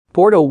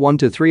Porto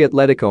 1-3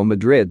 Atletico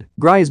Madrid,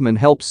 Griezmann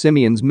helps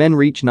Simeone's men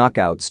reach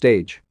knockout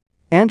stage.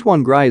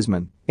 Antoine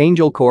Griezmann,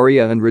 Angel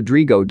Correa and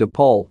Rodrigo de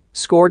Paul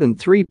scored and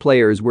 3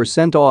 players were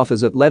sent off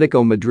as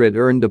Atletico Madrid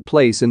earned a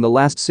place in the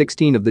last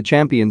 16 of the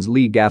Champions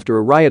League after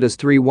a riotous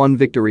 3-1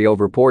 victory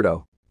over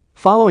Porto.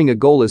 Following a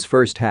goalless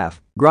first half,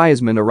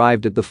 Griezmann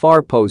arrived at the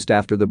far post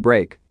after the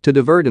break to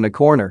divert in a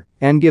corner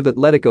and give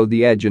Atletico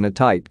the edge in a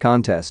tight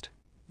contest.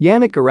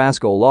 Yannick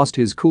Carrasco lost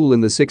his cool in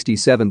the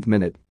 67th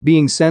minute,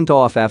 being sent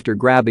off after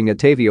grabbing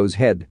Otavio's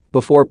head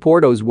before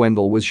Porto's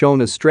Wendell was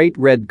shown a straight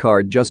red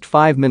card just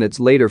 5 minutes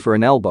later for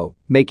an elbow,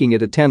 making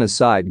it a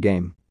 10-a-side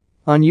game.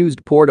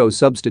 Unused Porto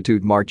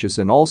substitute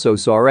Marchesín also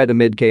saw red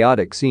amid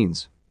chaotic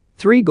scenes.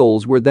 3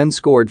 goals were then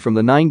scored from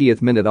the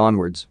 90th minute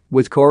onwards,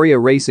 with Correa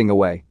racing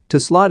away to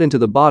slot into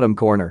the bottom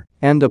corner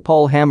and de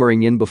Paul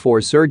hammering in before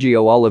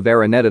Sergio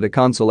Oliveira netted a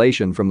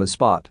consolation from the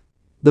spot.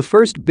 The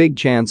first big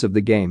chance of the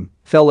game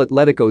fell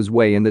Atletico's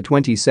way in the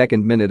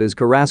 22nd minute as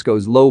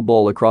Carrasco's low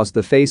ball across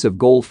the face of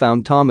goal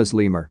found Thomas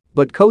Lemar,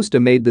 but Costa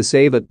made the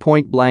save at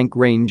point-blank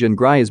range and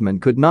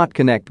Griezmann could not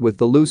connect with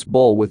the loose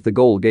ball with the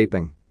goal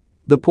gaping.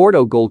 The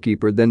Porto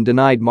goalkeeper then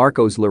denied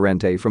Marcos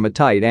Llorente from a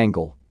tight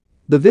angle.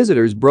 The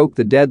visitors broke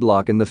the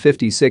deadlock in the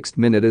 56th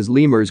minute as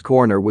Lemar's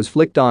corner was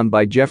flicked on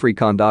by Jeffrey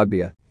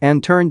Kondogbia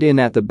and turned in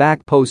at the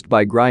back post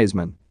by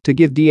Griezmann to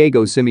give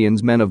Diego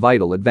Simeone's men a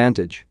vital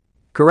advantage.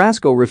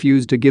 Carrasco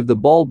refused to give the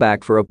ball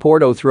back for a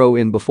Porto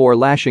throw-in before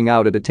lashing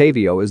out at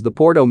Otavio as the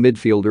Porto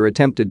midfielder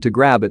attempted to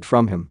grab it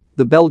from him,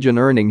 the Belgian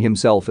earning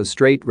himself a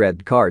straight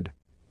red card.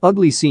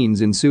 Ugly scenes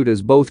ensued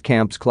as both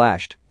camps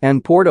clashed,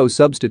 and Porto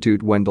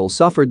substitute Wendell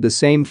suffered the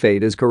same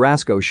fate as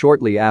Carrasco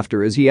shortly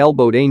after as he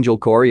elbowed Angel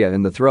Correa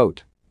in the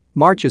throat.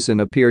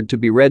 Marchesín appeared to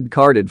be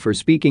red-carded for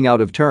speaking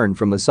out of turn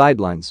from the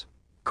sidelines.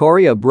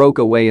 Correa broke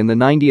away in the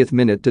 90th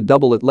minute to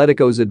double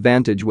Atletico's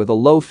advantage with a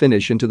low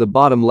finish into the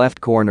bottom left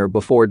corner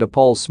before de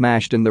Paul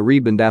smashed in the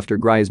rebound after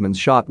Griezmann's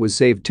shot was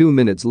saved 2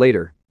 minutes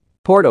later.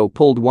 Porto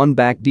pulled one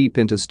back deep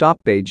into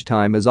stoppage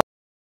time as